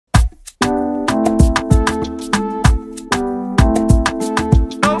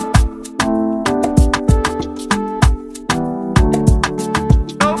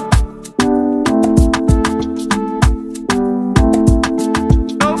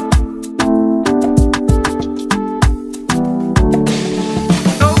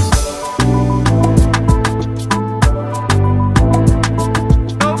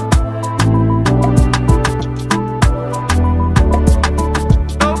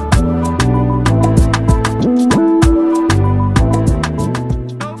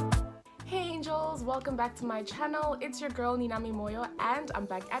back to my channel. It's your girl Ninami Moyo, and I'm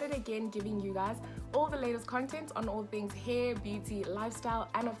back at it again, giving you guys all the latest content on all things hair, beauty, lifestyle,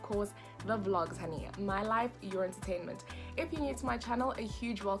 and of course the vlogs, honey. My life, your entertainment. If you're new to my channel, a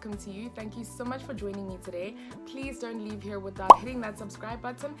huge welcome to you. Thank you so much for joining me today. Please don't leave here without hitting that subscribe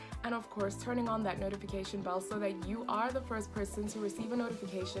button and of course turning on that notification bell so that you are the first person to receive a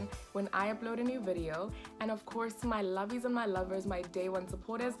notification when I upload a new video. And of course, to my lovies and my lovers, my day one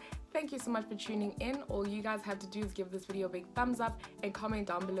supporters, thank you so much for tuning in. All you guys have to do is give this video a big thumbs up and comment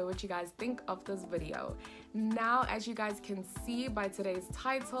down below what you guys think of this video. Now, as you guys can see by today's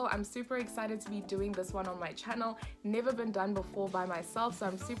title, I'm super excited to be doing this one on my channel. Never been done before by myself, so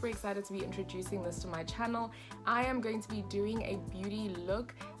I'm super excited to be introducing this to my channel. I am going to be doing a beauty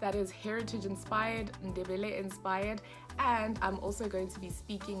look that is heritage inspired, Ndebele inspired, and I'm also going to be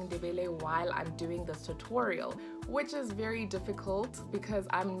speaking Ndebele while I'm doing this tutorial, which is very difficult because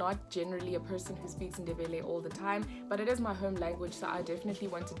I'm not generally a person who speaks Ndebele all the time, but it is my home language, so I definitely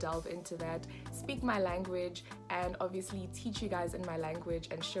want to delve into that, speak my language, and obviously teach you guys in my language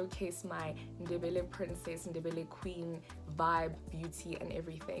and showcase my Ndebele princess, Ndebele queen vibe, beauty, and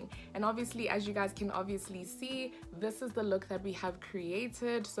everything. And obviously, as you guys can obviously see, this is the look that we have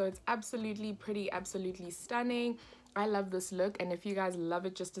created, so it's absolutely pretty, absolutely stunning. I love this look, and if you guys love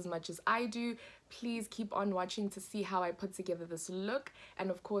it just as much as I do, please keep on watching to see how I put together this look,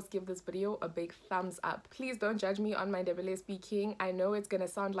 and of course give this video a big thumbs up. Please don't judge me on my Ndebele speaking. I know it's gonna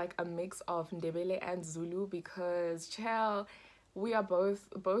sound like a mix of Ndebele and Zulu because child, we are both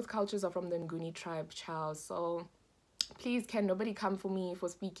cultures are from the Nguni tribe, child. So please, can nobody come for me for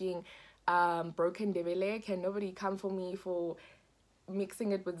speaking broken Ndebele? Can nobody come for me for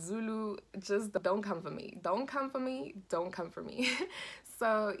mixing it with Zulu? Just don't come for me, don't come for me, don't come for me.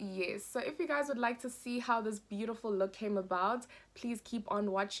 So yes, so if you guys would like to see how this beautiful look came about, please keep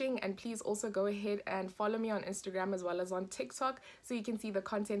on watching, and please also go ahead and follow me on Instagram as well as on TikTok so you can see the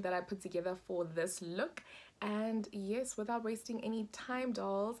content that I put together for this look. And yes, without wasting any time,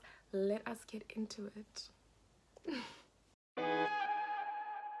 dolls, let us get into it.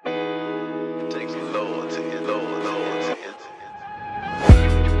 Take me lower to it, lower to it.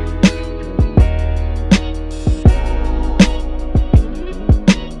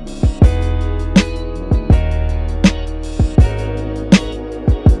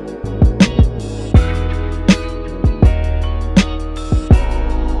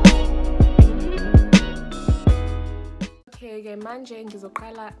 Okay, manje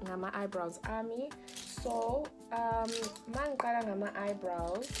ngizoqala ngama eyebrows ami. So mangiqala ngama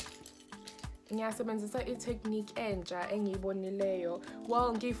eyebrows, ngiyasebenzisa i-technique entsha engiyibonileyo.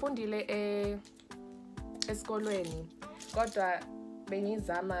 Well, ngiyifundile esikolweni, kodwa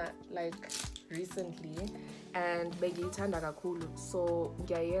bengizama like recently and bengiyithanda kakhulu, so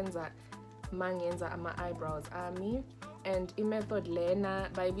ngiyayenza mangenza ama eyebrows ami. And i-method lena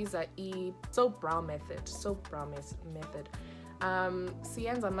bayibiza i-soap brow method.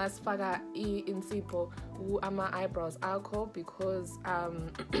 Siyenza masifaka insipho ama eyebrows akho, because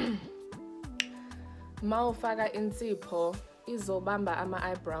mawufaka insipho izobamba ama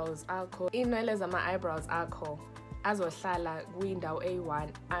eyebrows akho, inwele zama eyebrows akho azohlala kwindawo eyi-1,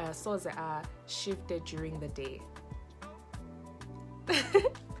 asoze shifted during the day.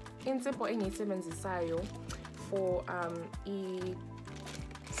 Insipho engiyisebenzisayo for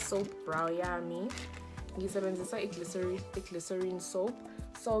i-soap brow yami, ngisebenzisa i-glycerin soap.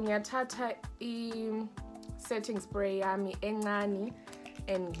 So ngiyathatha i-setting spray yami encane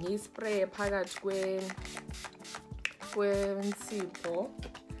and ngiyispray phakathi kwensipho,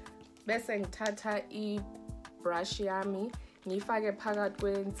 bese ngithatha i-brush yami ngifake phakathi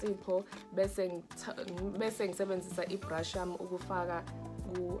kwensipho, bese ngisebenzisa i-brush yami ukufaka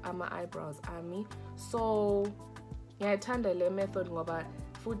ama eyebrows ami. So ngiyayithanda le method ngoba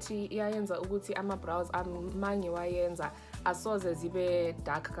futhi iyayenza ukuthi ama brows ami mangiwayenza asoze zibe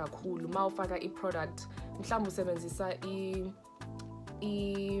dark kakhulu. Mawufaka i-product, mhlawumbe usebenzisa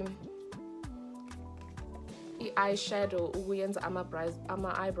i-eyeshadow ukuyenza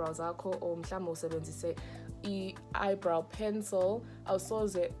ama eyebrows akho, or mhlawumbe usebenzise i-eyebrow pencil,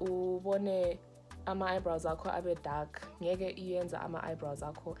 awusoze ubone ama eyebrows akho abe dark. Ngeke iyenza ama eyebrows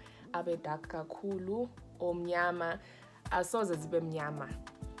akho abe dark kakhulu o mnyama, asoze zibe mnyama,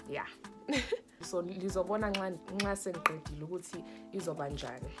 yeah. So lizobona nxa sengiqedile ukuthi izoba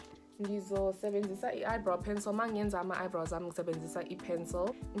njani. Ngizosebenzisa i-eyebrow pencil. Mangenza ama eyebrows ami ngisebenzisa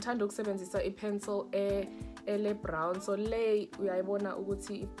i-pencil. Ngithanda ukusebenzisa i-pencil ele brown, so le uyayibona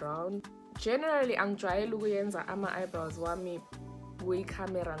ukuthi i-brown. Generally angijwayele ukuyenza ama eyebrows wami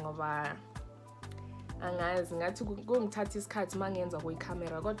kwi-camera ngoba angazi ngathi kungithatha isikhathi mangenza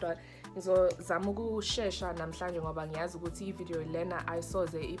kwi-camera, kodwa ngizozama ukushesha namhlanje ngoba ngiyazi ukuthi i-video lena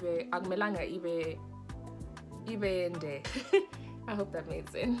ayisoze ibe akumelanga ibe ende. I hope that made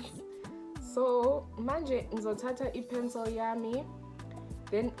sense. So manje ngizothatha i-pencil yami,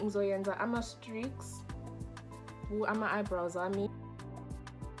 then ngizoyenza ama-streaks ama-eyebrows ami.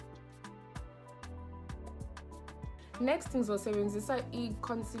 Next ngizosebenzisa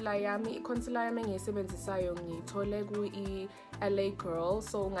i-concealer yami. I-concealer yami engiyisebenzisayo ngiyithole ku-LA Girl.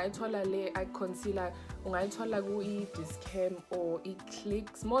 So ungayithola le i-concealer ungayithola ku-i-Discam or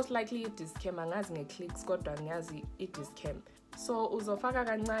i-Clicks. Most likely i-Discam, angazi nge-Clicks kodwa ngiyazi i-Discam. So uzofaka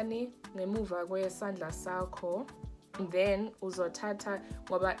kancane ngemuva kwesandla sakho, then uzothatha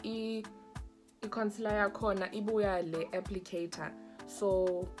ngoba i-concealer yakhona ibuya le applicator.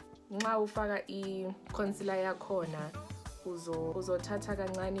 So nxa ufaka i-concealer yakhona uzothatha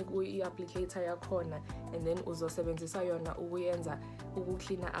kancane ku-i-applicator yakhona, and then uzosebenzisa yona ukuyenza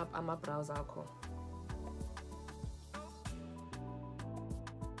clean up ama-brows akho.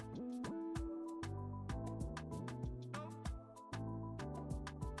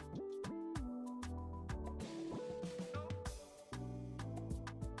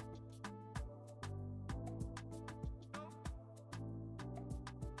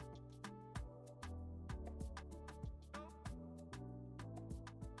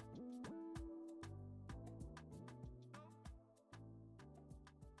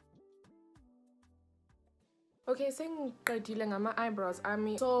 Okay, sengiqedile ngama-eyebrows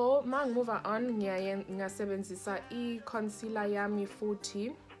ami. So move on ngiyasebenzisa i-concealer yami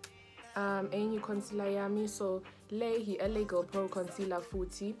futhi. Enye concealer yami, so le i-LA Girl Pro concealer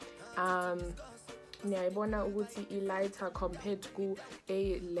futhi. Niyayibona ukuthi i-lighter compared ku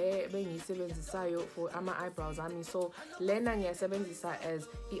le bengiyisebenzisayo for ama-eyebrows ami. So lena ngiyasebenzisa as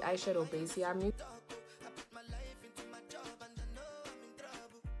i-eyeshadow base yami.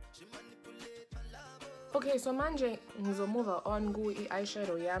 Okay, so manje ngizomove on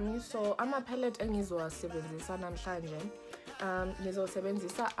ku-eyeshadow yami. So ama-palette engizowasebenzisa namhlanje,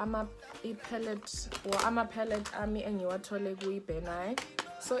 ngizosebenzisa ama-palette ami engiwathole kuyi-Benai.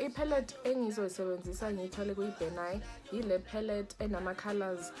 So i-palette engizoyisebenzisa ngiyithole kuyi-Benai yile palette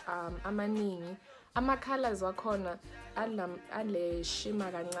enama-colors amaningi. Ama-colors wakhona ale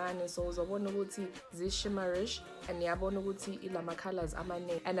shimmer kancane, so uzobona ukuthi zi-shimmerish, and niyabona ukuthi ilama-colors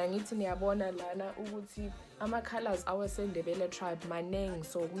amaningi. And angithi niyabona lana ukuthi ama-colors awase-Ndebele tribe maningi,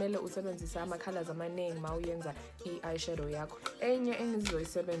 so kumele usebenzise ama-colors amaningi ma uyenza i-eyeshadow yakho. Enye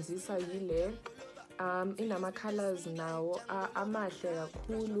engizoyisebenzisa yile inama-colors nawo amahle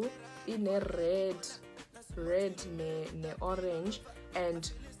kakhulu, ine-red ne-orange,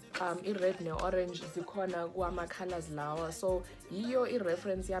 and i-red ne-orange zikhona kwama-colors lawa. So yiyo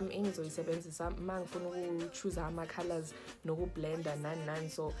i-reference yami engizoyisebenzisa ma ngifuna ukuchoose ama-colors nokublenda nani.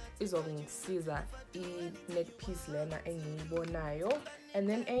 So izongisiza i-neck piece lena engiyibonayo. And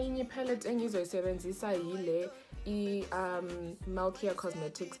then enye palette engizoyisebenzisa yile i-Malkia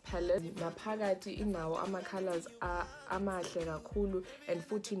Cosmetics palette. Naphakathi inawo ama-colors amahle kakhulu, and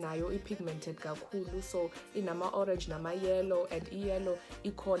futhi nayo i-pigmented kakhulu. So inama-orange nama-yellow, and i-yellow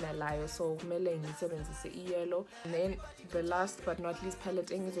ikhona layo, so kumele ngisebenzise i-yellow. And then the last but not least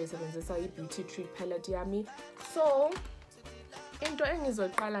palette engizoyisebenzisa i-Beauty Treat palette yami. So into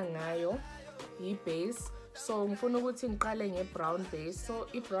engizoqala ngayo yi-base. So ngifuna ukuthi ngiqale nge-brown base. So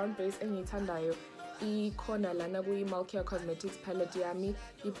i-brown base engiyithandayo ikhona lana kuyi-Malkia Cosmetics palette yami,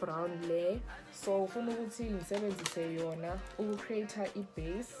 i-brown le. So ufuna ukuthi ngisebenzise yona uku-create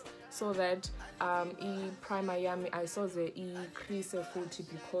i-base, so that i-primer yami ayisoze i-crease futhi,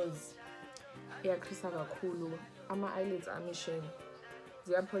 because iyakhrisa kakhulu. Ama-eyelids ami shame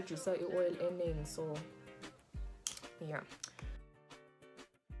ziyaproduce i-oil eningi, so yeah.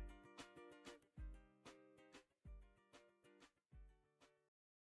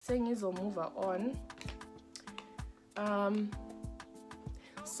 Move on.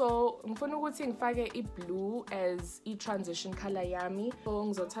 So ngifuna ukuthi ngifake i-blue as i-transition color yami. So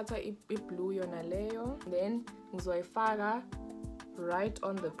ngizothatha i-blue yona leyo, then ngizoyifaka right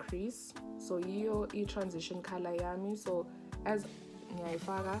on the crease. So yiyo i-transition color yami. So as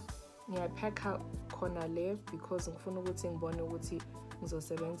ngiyayifaka ngiyayipacka khona le, because ngifuna ukuthi ngibone ukuthi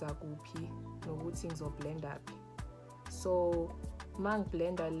ngizosebenza kuphi nokuthi ngizoblenda phi. So ma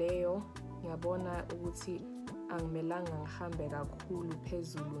ngiblenda leyo ngiyabona ukuthi angimelanga ngihambe kakhulu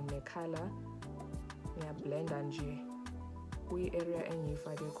phezulu nekhala, ngiyablenda nje kwi-area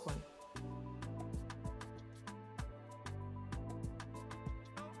engiyifake khona.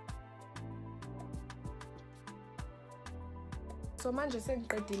 So manje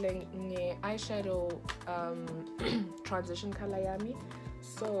sengiqedile nge-eyeshadow transition color yami.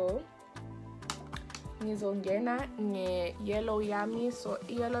 So ngizongena nge-yellow yami. So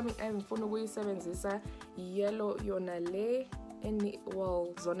i-yellow engifuna ukuyisebenzisa i-yellow yona le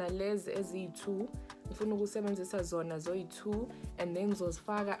zona lezi eziyi-2 ngifuna ukusebenzisa zona zoyi-2, and then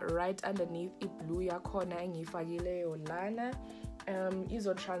ngizozifaka right underneath i-blue yakhona engiyifakileyo lana.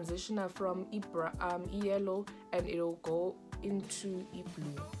 Izo-transitiona from i-yellow and it'll go into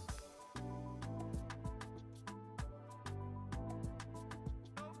i-blue.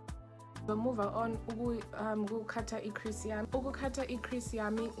 So move on ukukhatha i-crease yami. Ukukhatha i-crease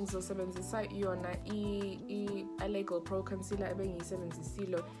yami ngizosebenzisa yona i-Allegal Pro Concealer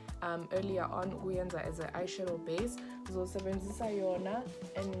ebengiyisebenzisile earlier on ukuyenza as an eyeshadow base. Ngizosebenzisa yona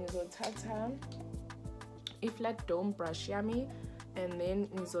and ngizothatha i-flat dome brush yami, and then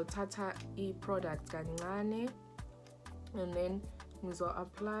ngizothatha i-product kancane, and then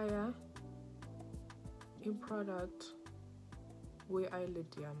ngizo-applya i-product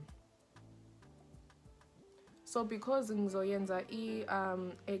kwi-eyelid yami. So because ngizoyenza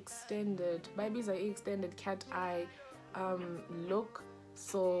extended, bayibiza extended cat eye look,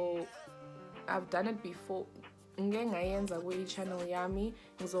 so I've done it before. Ngeke ngayenza kwi-channel yami,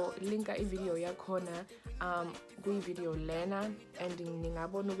 ngizolinka i-video yakhona kwi-video lena, and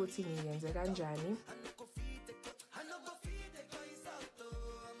ningabona ukuthi ngiyenze kanjani.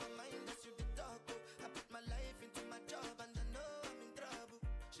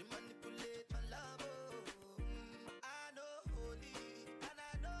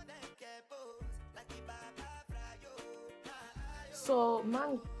 So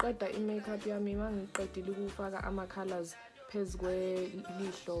mangiqeda i-makeup yami, mangiqedile ukufaka ama-colors phezu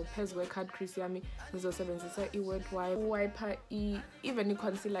kwelihlo, phezu kwe-cut crease yami, ngizosebenzisa i-wet wipe uwiper even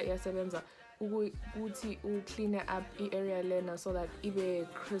i-concealer iyasebenza ukuthi u-clean up i-area lena so that ibe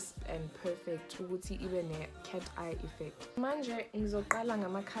crisp and perfect, ukuthi ibe ne-cat eye effect. Manje ngizoqala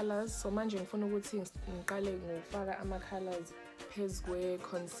ngama-colors. So manje ngifuna ukuthi ngiqale ngokufaka ama-colors phezu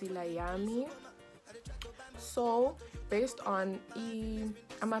kwe-concealer yami. So based on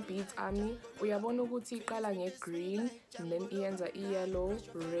ama-beads ami, uyabona ukuthi iqala nge-green and then iyenza i-yellow,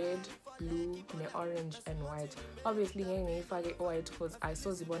 red, blue, ne-orange and white. Obviously ngeke ngiyifake i-white because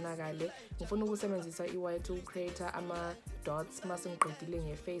ayisozibonakale. Ngifuna ukusebenzisa i-white uku-create ama-dots mase ngiqedile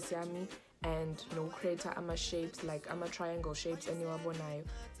nge-face yami, and no-create ama-shapes like ama-triangle shapes eniwabonayo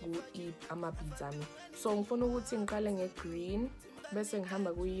ama-beads ami. So ngifuna ukuthi ngiqale nge-green bese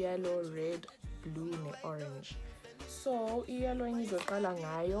ngihamba kuyi-yellow, red, blue ne-orange. So i-yellow engizoqala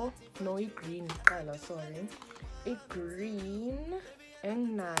ngayo, no i-green qala, sorry. I-green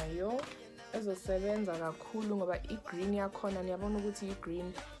enginayo ezosebenza kakhulu ngoba i-green yakhona niyabona ukuthi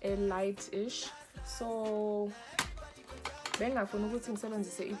i-green e-light-ish. So bengafuna ukuthi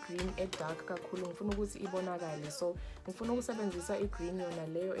ngisebenzise i-green e-dark kakhulu, ngifuna ukuthi ibonakale. So ngifuna ukusebenzisa i-green yona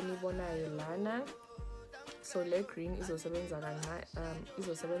leyo enibonayo lana. So le green izosebenza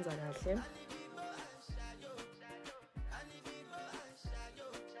kahle.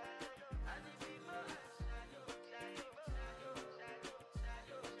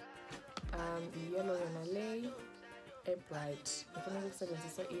 Yellow yona le e-bright, ngifuna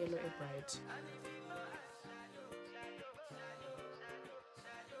ukusebenzisa i-yellow e-bright.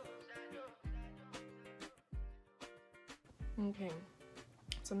 Okay,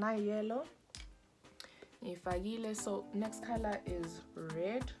 so now yellow ngifakile. So next color is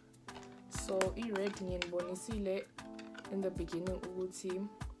red. So i-red nginibonisile in the beginning ukuthi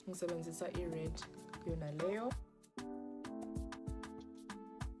ngisebenzisa i-red yona leyo.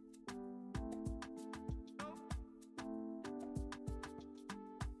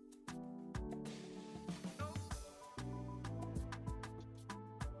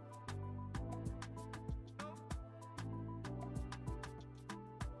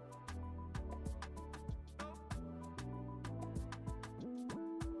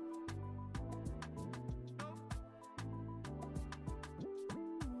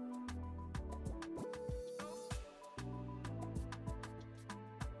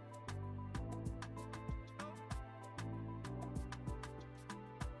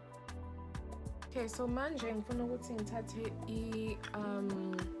 Okay, so manje ngifuna ukuthi ngithathe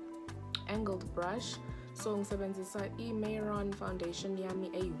angled brush. So ngisebenzisa i-Mayron foundation yami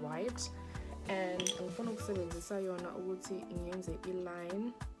eyi-white, and ngifuna ukusebenzisa yona ukuthi ngiyenze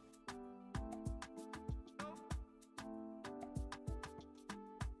i-line.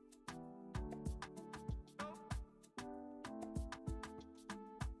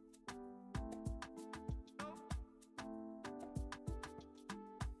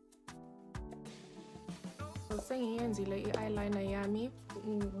 Sengiyenzile i-eyeliner yami,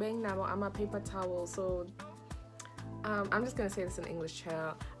 benginabo ama-paper towel, so I'm just gonna say this in English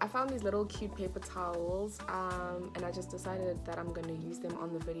here. I found these little cute paper towels and I just decided that I'm gonna use them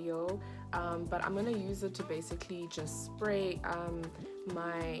on the video, but I'm gonna use it to basically just spray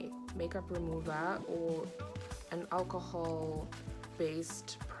my makeup remover or an alcohol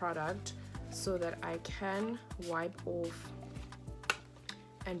based product so that I can wipe off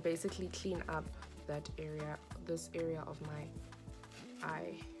and basically clean up that area, this area of my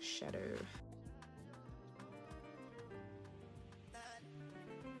eyeshadow.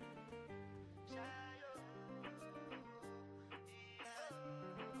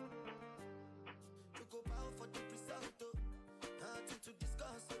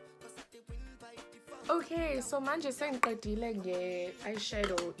 Okay, so manje sengiqedile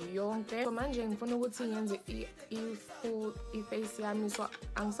nge-eyeshadow yonke. So manje ngifuna ukuthi ngenze i-full face yami, so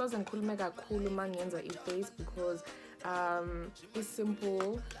angisoze ngikhulume kakhulu uma ngenza i-face because it's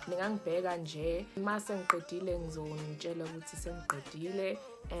simple. Ningangibheka nje mase ngiqedile ngizonitshela ukuthi sengiqedile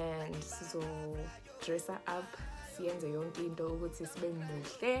and sizo dressa up, siyenze yonke into ukuthi sibe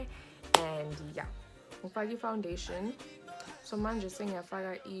muhle. And yeah, ngifake i-foundation. So manje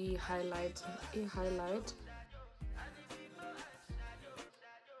sengiyafaka i-highlight.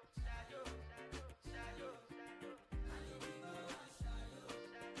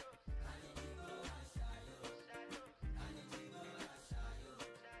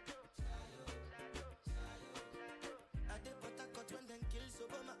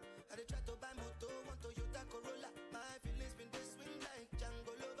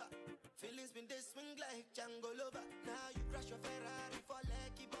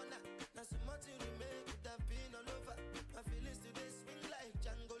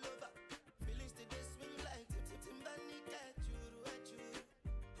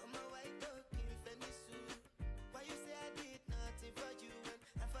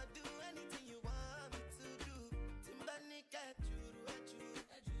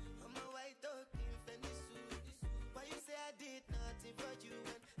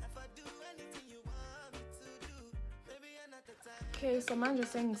 Okay, so manje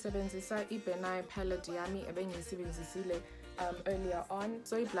sengisebenzisa i-Benai palette yami ebengiyisebenzisile earlier on.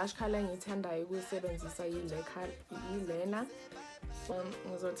 So i-blush color engiyithandayo ukuyisebenzisa yilena. So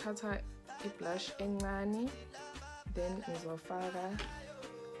ngizothatha i-blush encane, then ngizofaka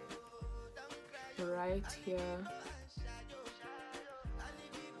right here.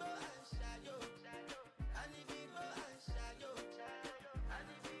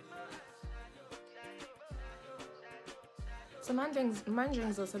 So manje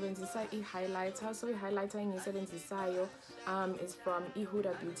ngizosebenzisa i-highlighter. So i-highlighter engiyisebenzisayo is from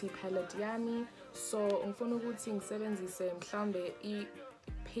i-Huda Beauty palette yami. So ngifuna ukuthi ngisebenzise mhlambe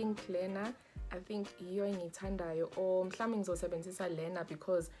i-pink lena. I think iyo engiyithandayo, or mhlambe ngizosebenzisa lena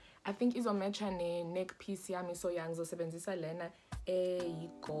because I think izomatcha ne-neck piece yami. So yeah, ngizosebenzisa lena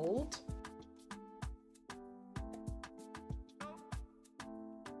eyi-gold.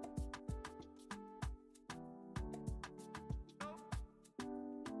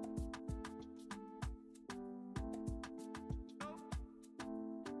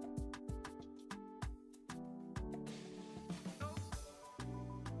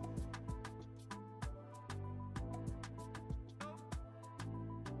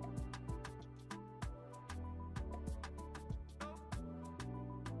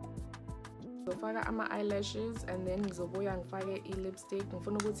 Ngizofaka ama-eyelashes and then ngizobuya ngifake i-lipstick.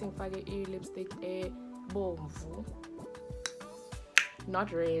 Ngifuna ukuthi ngifake i-lipstick ebomvu,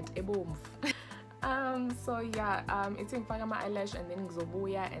 not red, ebomvu. So yeah, ithi ngifake ama-eyelash and then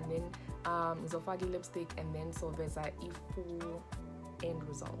ngizobuya and then ngizofaka i-lipstick and then soveza i-full end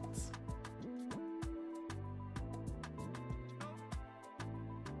results.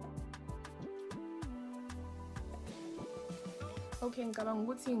 Okay, ngicabanga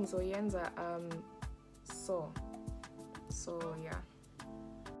ukuthi ngizoyenza so yeah.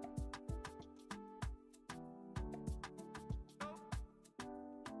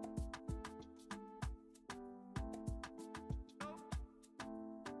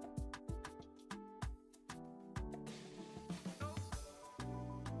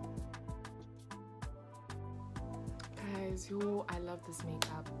 Guys, yo, I love this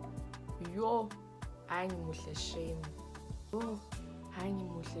makeup. Yo, angimuhle shame. Oh, hanging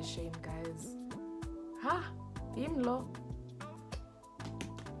muhle shame, guys. Ha, imlo.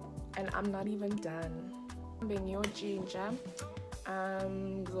 And I'm not even done. Being your ginger,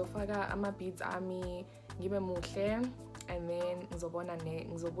 ngizofaka ama beads ami ngibe muhle, and then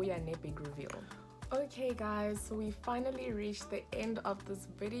ngizobuya ne big reveal. Okay guys, so we finally reached the end of this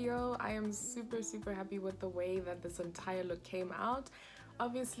video. I am super happy with the way that this entire look came out.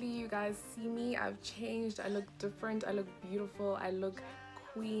 obviously you guys see me, I've changed, I look different, I look beautiful, I look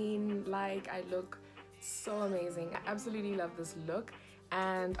queen like, I look so amazing. I absolutely love this look,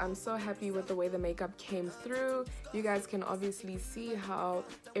 and I'm so happy with the way the makeup came through. You guys can obviously see how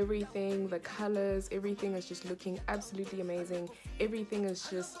everything, the colors, everything is just looking absolutely amazing. Everything is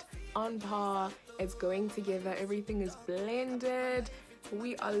just on par, it's going together, everything is blended.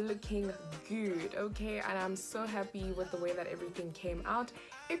 We are looking good, okay? And I'm so happy with the way that everything came out.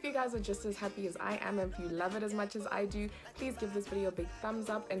 If you guys are just as happy as I am, if you love it as much as I do, please give this video a big thumbs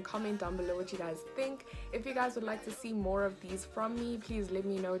up and comment down below what you guys think. If you guys would like to see more of these from me, please let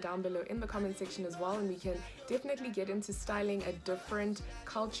me know down below in the comment section as well, and we can definitely get into styling a different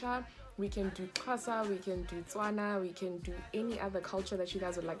culture. We can do Xhosa, we can do Tswana, we can do any other culture that you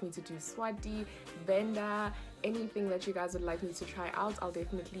guys would like me to do. Swati, Venda, anything that you guys would like me to try out, I'll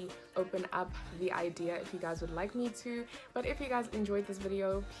definitely open up the idea if you guys would like me to. But if you guys enjoyed this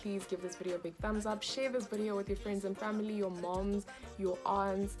video, please give this video a big thumbs up. Share this video with your friends and family, your moms, your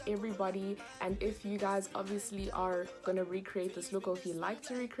aunts, everybody. And if you guys obviously are gonna recreate this look, or if you like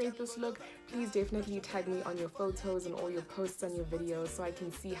to recreate this look, please definitely tag me on your photos and all your posts and your videos so I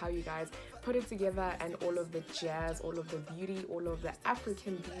can see how you guys put it together, and all of the jazz, all of the beauty, all of the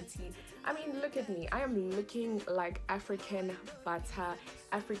African beauty. I mean, look at me, I am looking like African butter,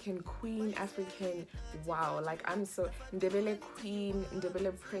 African queen, African wow. Like, I'm so Ndebele queen,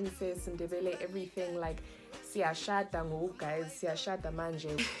 Ndebele princess, Ndebele everything. Like, siyashada ngoku guys, siyashada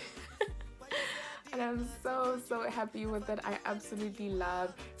manje. And I'm so happy with it. I absolutely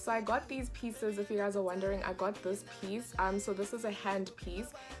love. So I got these pieces, if you guys are wondering. I got this piece, so this is a hand piece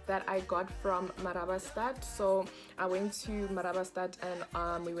that I got from Marabastad. So I went to Marabastad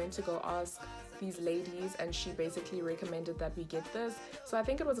and we went to go ask these ladies, and she basically recommended that we get this. So I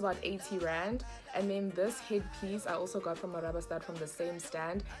think it was about 80 rand. And then this headpiece I also got from Marabastad from the same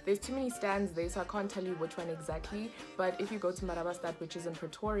stand. There's too many stands there, so I can't tell you which one exactly, but if you go to Marabastad, which is in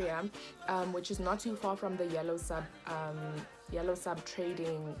Pretoria, which is not too far from the yellow sub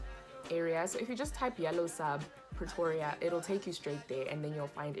trading area. So if you just type yellow sub Pretoria, it'll take you straight there, and then you'll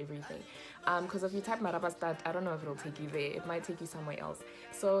find everything. Because if you type Marabastad, I don't know if it'll take you there, it might take you somewhere else.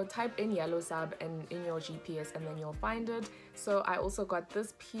 So type in yellow sub and in your GPS, and then you'll find it. So I also got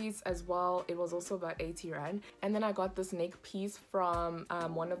this piece as well, it was also about 80 rand. And then I got this neck piece from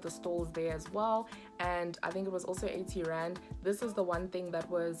one of the stalls there as well, and I think it was also 80 rand. This is the one thing that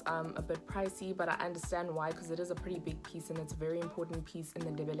was a bit pricey, but I understand why, because it is a pretty big piece and it's a very important piece in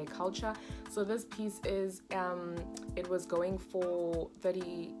the Ndebele culture. So this piece is it was going for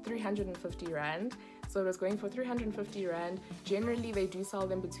 350 rand. So it was going for 350 rand. Generally they do sell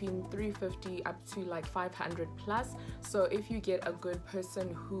them between 350 up to like 500 plus. So if you get a good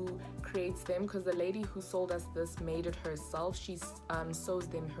person who creates them, because the lady who sold us this made it herself, she sews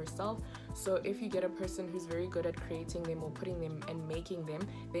them herself. So if you get a person who's very good at creating them or putting them and making them,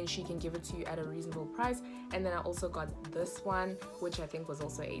 then she can give it to you at a reasonable price. And then I also got this one, which I think was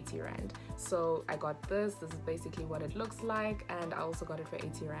also 80 rand. So I got this is basically what it looks like, and I also got it for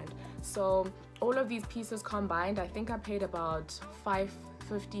 80 rand. So all of these pieces combined, I think I paid about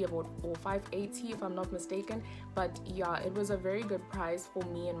 550 or 580 if I'm not mistaken. But yeah, it was a very good price for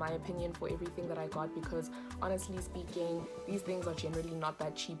me, in my opinion, for everything that I got, because honestly speaking, these things are generally not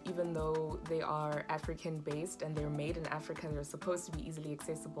that cheap. Even though they are African based and they're made in Africa, they're supposed to be easily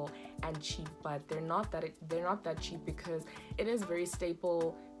accessible and cheap, but they're not that cheap, because it is very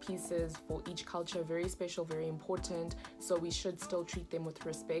staple pieces for each culture, very special, very important. So we should still treat them with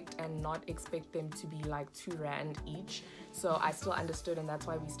respect and not expect them to be like 2 rand each. So I still understood, and that's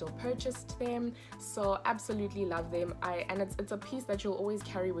why we still purchased them. So absolutely love them. And it's a piece that you'll always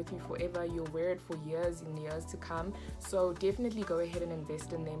carry with you forever. You'll wear it for years and years to come. So definitely go ahead and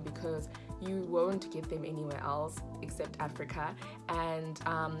invest in them, because you won't get them anywhere else except Africa. And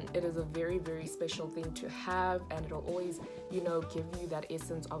it is a very, very special thing to have, and it'll always, you know, give you that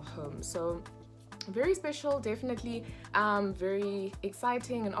essence of home. So very special, definitely very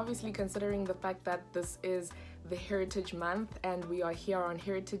exciting. And obviously, considering the fact that this is the Heritage Month and we are here on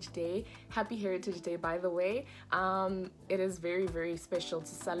Heritage Day, happy Heritage Day by the way, it is very, very special to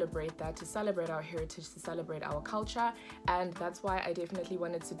celebrate that, to celebrate our heritage, to celebrate our culture. And that's why I definitely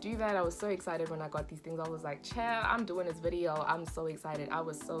wanted to do that. I was so excited when I got these things. I was like, chill, I'm doing this video, I'm so excited. I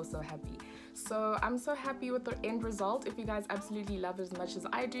was so happy. So I'm so happy with the end result. If you guys absolutely love it as much as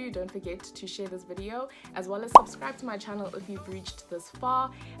I do, don't forget to share this video, as well as subscribe to my channel if you've reached this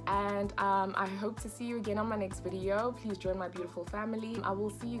far. And I hope to see you again on my next video. Please join my beautiful family. I will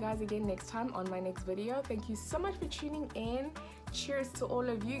see you guys again next time on my next video. Thank you so much for tuning in. Cheers to all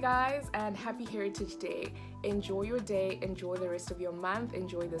of you guys and happy Heritage Day. Enjoy your day, enjoy the rest of your month,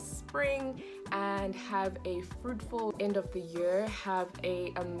 enjoy the spring, and have a fruitful end of the year. Have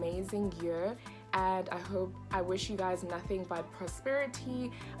an amazing year, and I wish you guys nothing but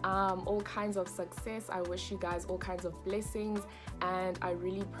prosperity, all kinds of success. I wish you guys all kinds of blessings, and I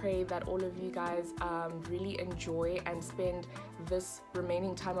really pray that all of you guys really enjoy and spend this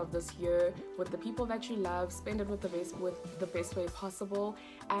remaining time of this year with the people that you love. Spend it with the best way possible,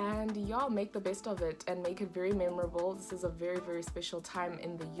 and y'all make the best of it and make it very memorable. This is a very, very special time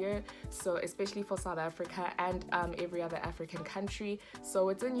in the year, so especially for South Africa and every other African country. So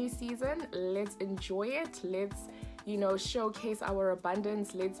it's a new season. Let's enjoy it. Let's showcase our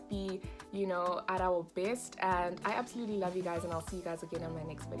abundance. Let's be at our best, and I absolutely love you guys, and I'll see you guys again on my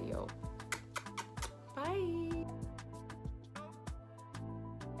next video.